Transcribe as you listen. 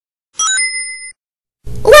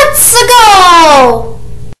months ago!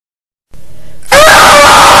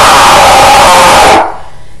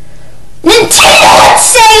 Nintendo and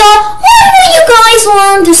Sega, when will you guys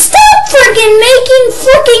learn to stop freaking making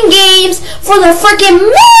freaking games for the freaking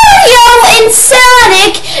Mario and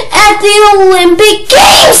Sonic at the Olympic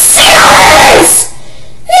Games series?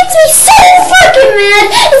 Makes me so freaking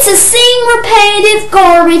mad. It's the same repetitive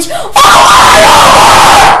garbage over and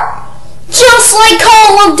over! Just like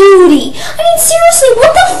Call of Duty. I mean, seriously,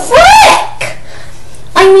 what the frick?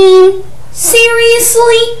 I mean,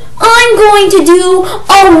 seriously, I'm going to do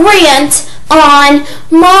a rant on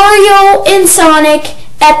Mario and Sonic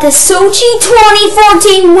at the Sochi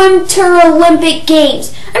 2014 Winter Olympic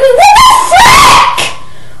Games. I mean, what the frick?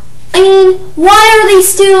 I mean, why are they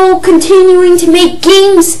still continuing to make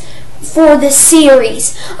games for this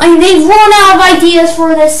series? I mean, they've run out of ideas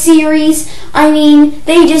for this series. I mean,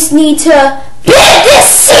 they just need to bid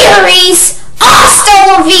this series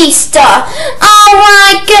hasta la vista.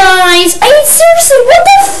 Alright, guys. I mean, seriously, what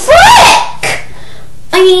the frick?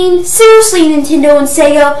 I mean, seriously, Nintendo and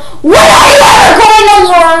Sega, when are you ever going to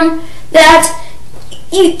learn that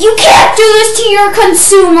you can't do this to your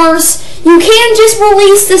consumers? You can't just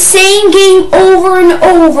release the same game over and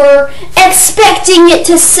over, expecting it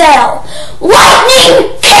to sell.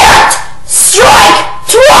 Lightning can't strike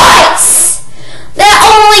twice! That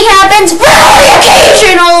only happens very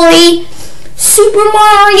occasionally. Super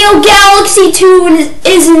Mario Galaxy 2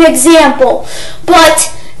 is an example.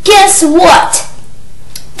 But guess what?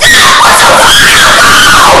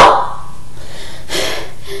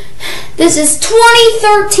 This is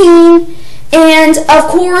 2013, and of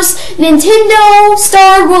course, Nintendo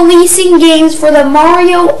started releasing games for the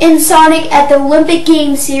Mario and Sonic at the Olympic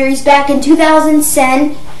Games series back in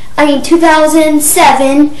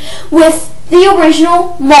 2007 with the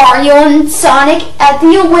original Mario and Sonic at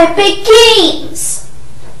the Olympic Games.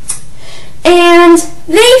 And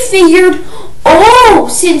they figured, oh,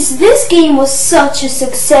 since this game was such a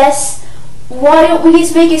success, why don't we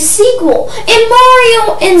just make a sequel? And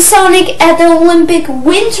Mario and Sonic at the Olympic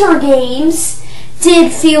Winter Games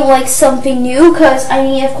did feel like something new, because, I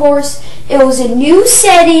mean, of course, it was a new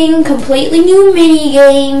setting, completely new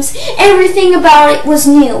mini-games, everything about it was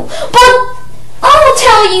new. But I'll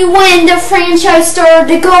tell you when the franchise started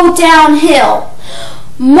to go downhill.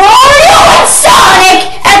 Mario and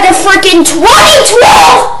Sonic at the frickin'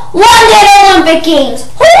 2012 London Olympic Games.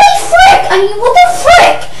 Holy frick! I mean, what the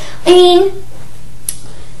frick? I mean,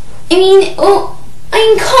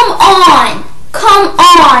 come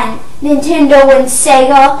on, Nintendo and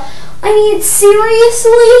Sega. I mean,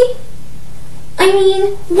 seriously? I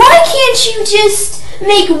mean, why can't you just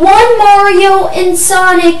make one Mario and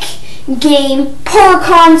Sonic game per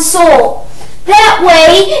console? That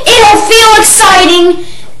way, it'll feel exciting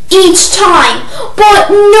each time. But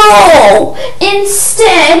no!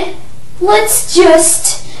 Instead, let's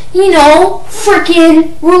just,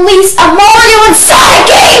 frickin' release a Mario and Sonic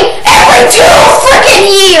game every 2 frickin'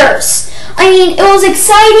 years! I mean, it was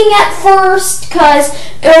exciting at first, because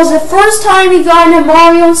it was the first time we got a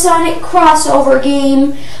Mario and Sonic crossover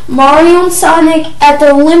game, Mario and Sonic at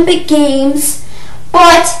the Olympic Games,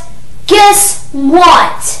 but guess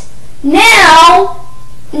what? Now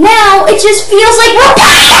it just feels like we're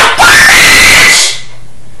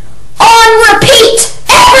on repeat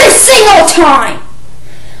every single time.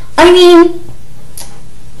 I mean,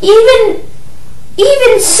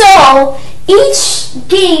 even so, each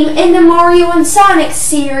game in the Mario and Sonic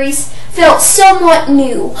series felt somewhat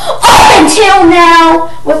new. Up until now,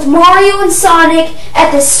 with Mario and Sonic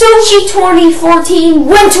at the Sochi 2014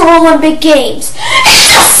 Winter Olympic Games. It's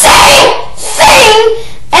the same thing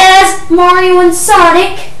as Mario and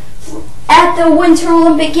Sonic at the Winter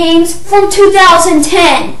Olympic Games from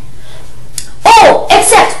 2010. Oh,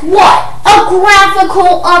 except what? A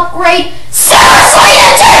graphical upgrade? Seriously,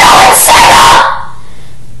 Nintendo and Sega!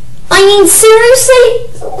 I mean, seriously,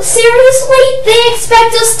 they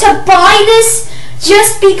expect us to buy this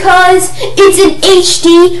just because it's in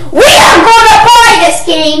HD? We are gonna buy this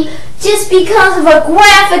game just because of a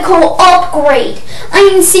graphical upgrade. I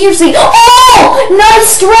mean, seriously. Oh, nice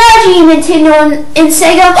strategy, Nintendo and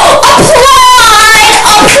Sega. Applaud!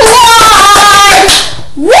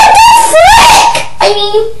 What the frick? I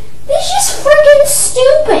mean, it's just freaking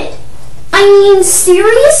stupid. I mean,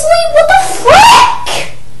 seriously? What the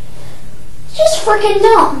frick? Just freaking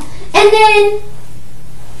dumb. And then,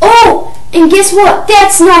 oh, and guess what?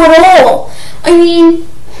 That's not all. I mean,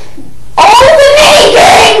 all the mini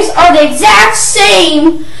games are the exact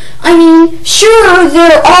same. I mean, sure,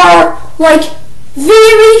 there are, like,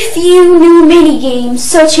 very few new mini games,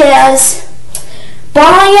 such as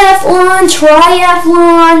biathlon,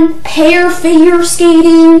 triathlon, pair figure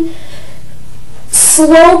skating,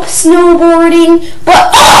 slope snowboarding,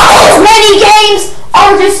 but all those mini games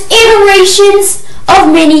are just iterations of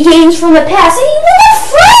mini games from the past. I mean, what the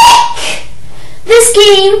frick?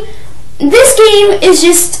 This game is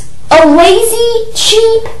just a lazy,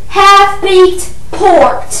 cheap, half-baked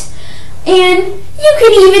port. And you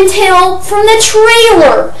can even tell from the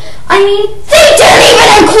trailer. I mean, they didn't even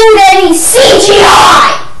include any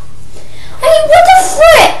CGI! I mean, what the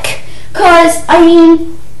frick? 'Cause, I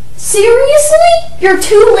mean, seriously? You're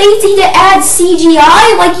too lazy to add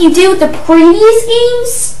CGI like you did with the previous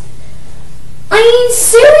games? I mean,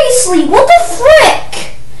 seriously, what the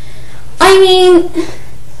frick? I mean,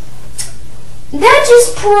 that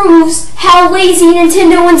just proves how lazy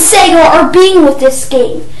Nintendo and Sega are being with this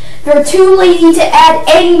game. They're too lazy to add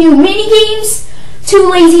any new minigames, too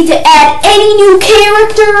lazy to add any new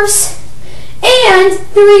characters, and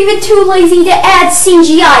they're even too lazy to add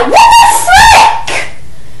CGI. What the frick?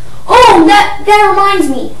 Oh, that reminds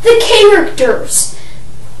me, the characters.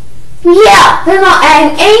 Yeah, they're not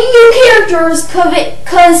adding any new characters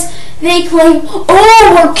because they claim,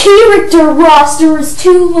 oh, our character roster is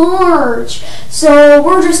too large, so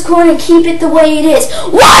we're just going to keep it the way it is.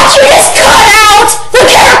 Why don't you just cut out the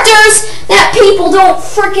characters that people don't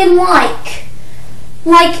frickin' like?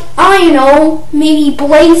 Like, I know, maybe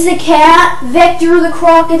Blaze the Cat, Vector the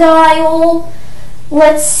Crocodile,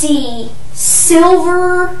 let's see,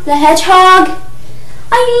 Silver the Hedgehog.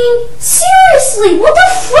 I mean, seriously, what the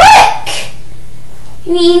frick? I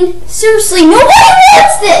mean, seriously, nobody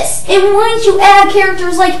wants this! And why don't you add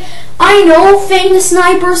characters like, I know, Fang the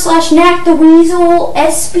Sniper / Knack the Weasel,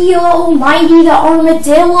 Espio, Mighty the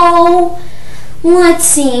Armadillo. Let's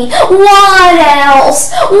see, what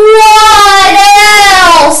else? What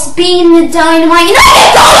else? Beam the Dynamite,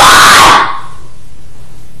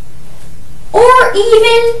 or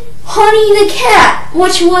even Honey the Cat,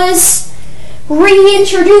 which was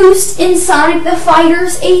reintroduced in Sonic the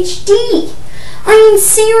Fighters HD. I mean,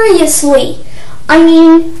 seriously. I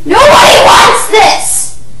mean, nobody wants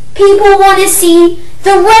this! People want to see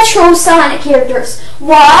the retro Sonic characters.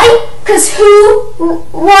 Why? Because who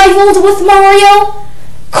rivaled with Mario?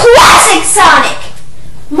 Classic Sonic!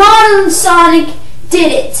 Modern Sonic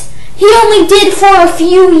did it. He only did for a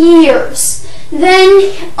few years.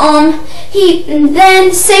 Then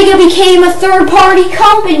Sega became a third-party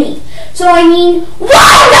company. So I mean,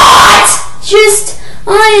 why not just,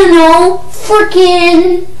 I don't know,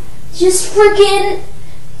 just frickin'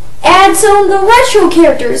 add some of the retro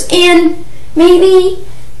characters and maybe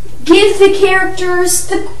give the characters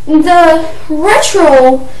the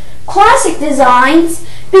retro classic designs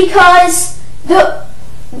because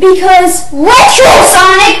retro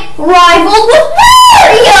Sonic rivaled with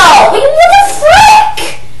Mario! I mean, what the frick?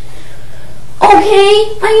 Okay,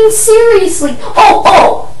 I mean, seriously.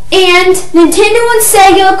 And Nintendo and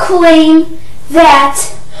Sega claim that,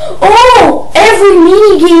 oh, every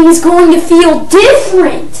minigame is going to feel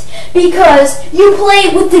different because you play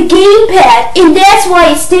it with the gamepad and that's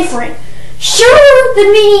why it's different. Sure, the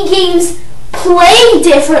minigames play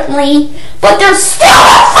differently, but they're still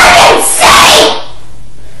the freaking same!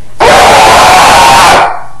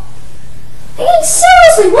 I mean,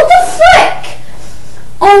 seriously, what the frick?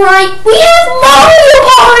 Alright, we have Mario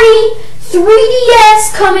Party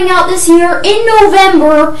 3DS coming out this year in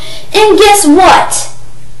November, and guess what?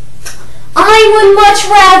 I would much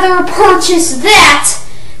rather purchase that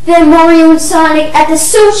than Mario and Sonic at the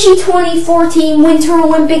Sochi 2014 Winter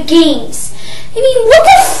Olympic Games. I mean, what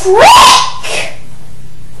the frick?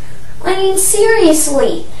 I mean,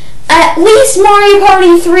 seriously. At least Mario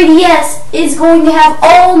Party 3DS is going to have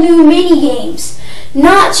all new minigames,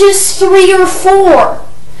 not just 3 or 4.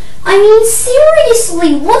 I mean,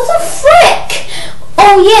 seriously, what the frick?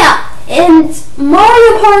 Oh yeah, and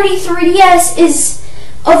Mario Party 3DS is,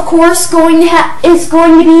 of course, going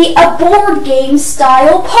to be a board game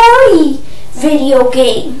style party video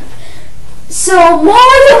game. So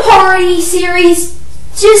Mario Party series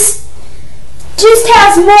just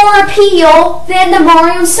has more appeal than the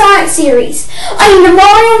Mario and Sonic series. I mean, the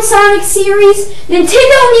Mario and Sonic series,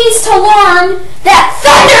 Nintendo needs to learn that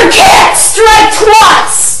Thunder can't strike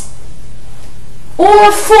twice!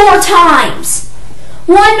 Or 4 times.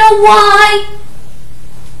 Wanna know why?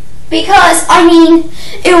 Because, I mean,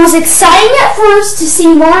 it was exciting at first to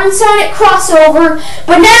see Mario and Sonic crossover,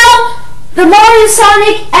 but now the Mario and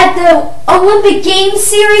Sonic at the Olympic Games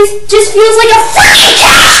series just feels like a freaking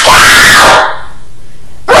cash cow!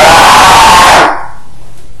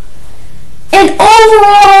 And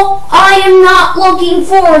overall, I am not looking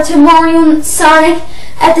forward to Mario and Sonic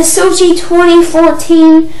at the Sochi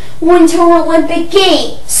 2014 Winter Olympic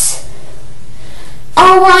Games.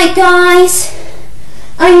 Alright guys,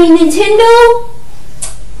 Nintendo,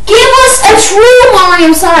 give us a true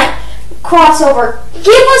Mario Sonic crossover.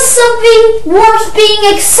 Give us something worth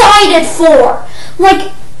being excited for,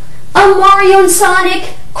 like a Mario and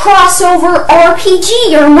Sonic crossover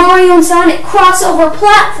RPG or Mario and Sonic crossover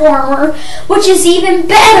platformer, which is even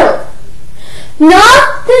better.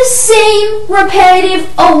 Not the same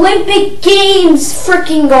repetitive Olympic Games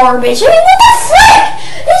freaking garbage. I mean, what the frick?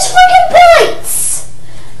 It's freaking bites.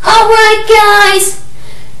 Alright guys,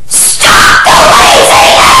 stop the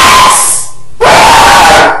laziness!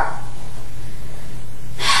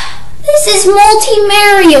 This is Multi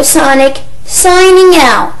Mario Sonic signing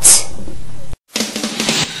out.